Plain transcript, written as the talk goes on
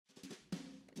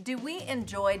Do we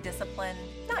enjoy discipline?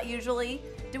 Not usually.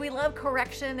 Do we love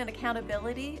correction and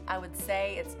accountability? I would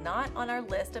say it's not on our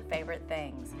list of favorite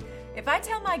things. If I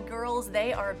tell my girls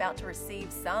they are about to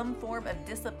receive some form of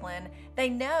discipline, they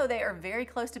know they are very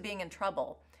close to being in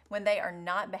trouble when they are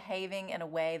not behaving in a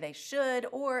way they should,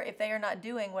 or if they are not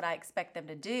doing what I expect them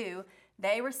to do,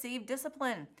 they receive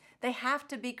discipline. They have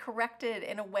to be corrected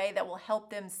in a way that will help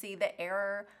them see the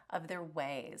error of their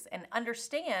ways and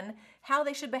understand how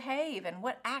they should behave and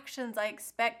what actions I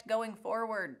expect going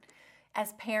forward.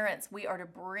 As parents, we are to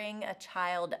bring a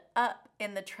child up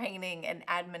in the training and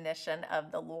admonition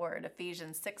of the Lord,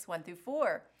 Ephesians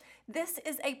 6:1-4. This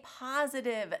is a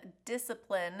positive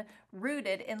discipline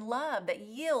rooted in love that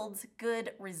yields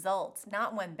good results,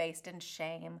 not one based in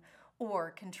shame or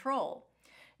control.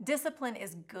 Discipline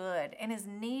is good and is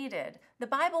needed. The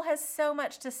Bible has so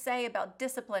much to say about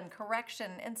discipline,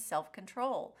 correction, and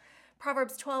self-control.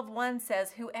 Proverbs 12:1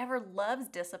 says, "Whoever loves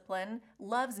discipline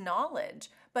loves knowledge,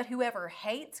 but whoever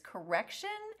hates correction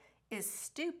is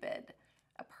stupid."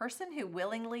 A person who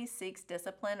willingly seeks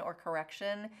discipline or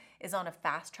correction is on a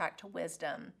fast track to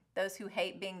wisdom. Those who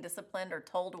hate being disciplined or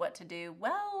told what to do,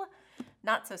 well,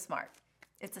 not so smart.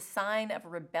 It's a sign of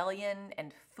rebellion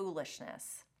and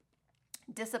foolishness.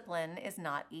 Discipline is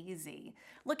not easy.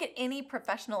 Look at any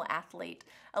professional athlete.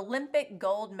 Olympic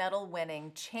gold medal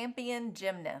winning champion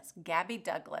gymnast Gabby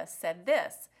Douglas said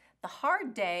this: "The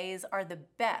hard days are the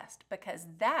best because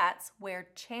that's where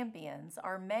champions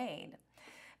are made."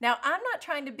 Now, I'm not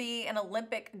trying to be an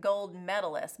Olympic gold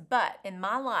medalist, but in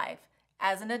my life,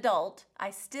 as an adult,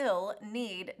 I still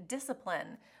need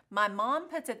discipline. My mom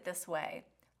puts it this way: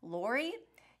 "Lori,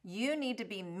 you need to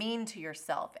be mean to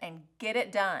yourself and get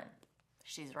it done."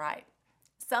 She's right.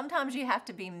 Sometimes you have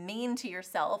to be mean to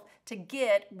yourself to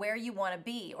get where you want to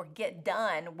be or get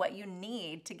done what you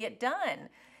need to get done.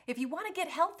 If you want to get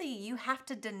healthy, you have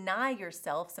to deny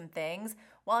yourself some things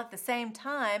while at the same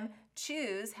time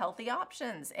choose healthy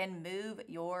options and move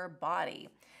your body.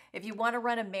 If you want to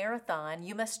run a marathon,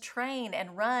 you must train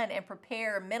and run and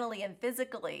prepare mentally and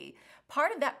physically.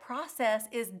 Part of that process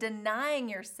is denying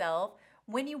yourself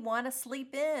when you want to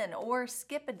sleep in or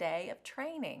skip a day of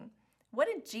training. What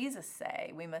did Jesus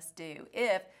say we must do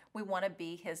if we want to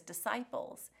be his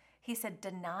disciples? He said,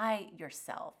 "Deny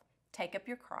yourself, take up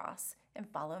your cross, and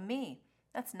follow me."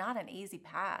 That's not an easy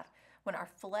path when our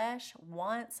flesh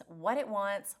wants what it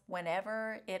wants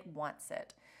whenever it wants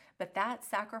it. But that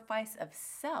sacrifice of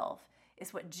self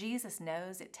is what Jesus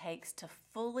knows it takes to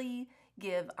fully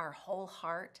give our whole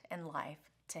heart and life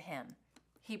to him.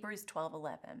 Hebrews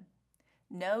 12:11.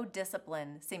 No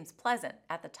discipline seems pleasant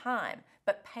at the time,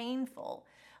 but painful.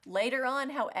 Later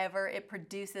on, however, it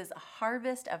produces a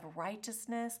harvest of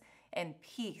righteousness and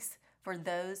peace for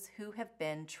those who have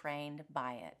been trained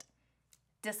by it.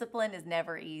 Discipline is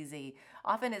never easy.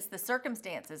 Often it's the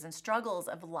circumstances and struggles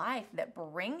of life that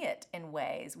bring it in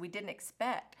ways we didn't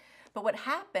expect. But what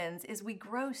happens is we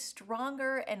grow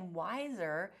stronger and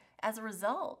wiser as a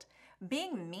result.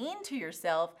 Being mean to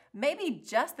yourself may be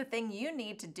just the thing you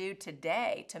need to do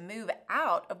today to move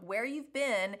out of where you've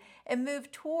been and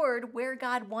move toward where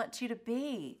God wants you to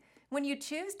be. When you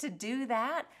choose to do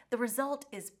that, the result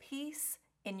is peace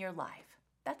in your life.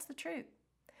 That's the truth.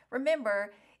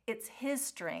 Remember, it's his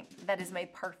strength that is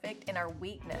made perfect in our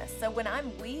weakness. So when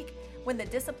I'm weak, when the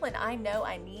discipline I know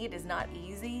I need is not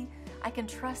easy, I can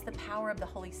trust the power of the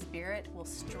Holy Spirit will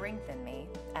strengthen me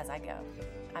as I go.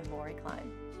 I'm Lori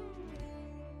Klein.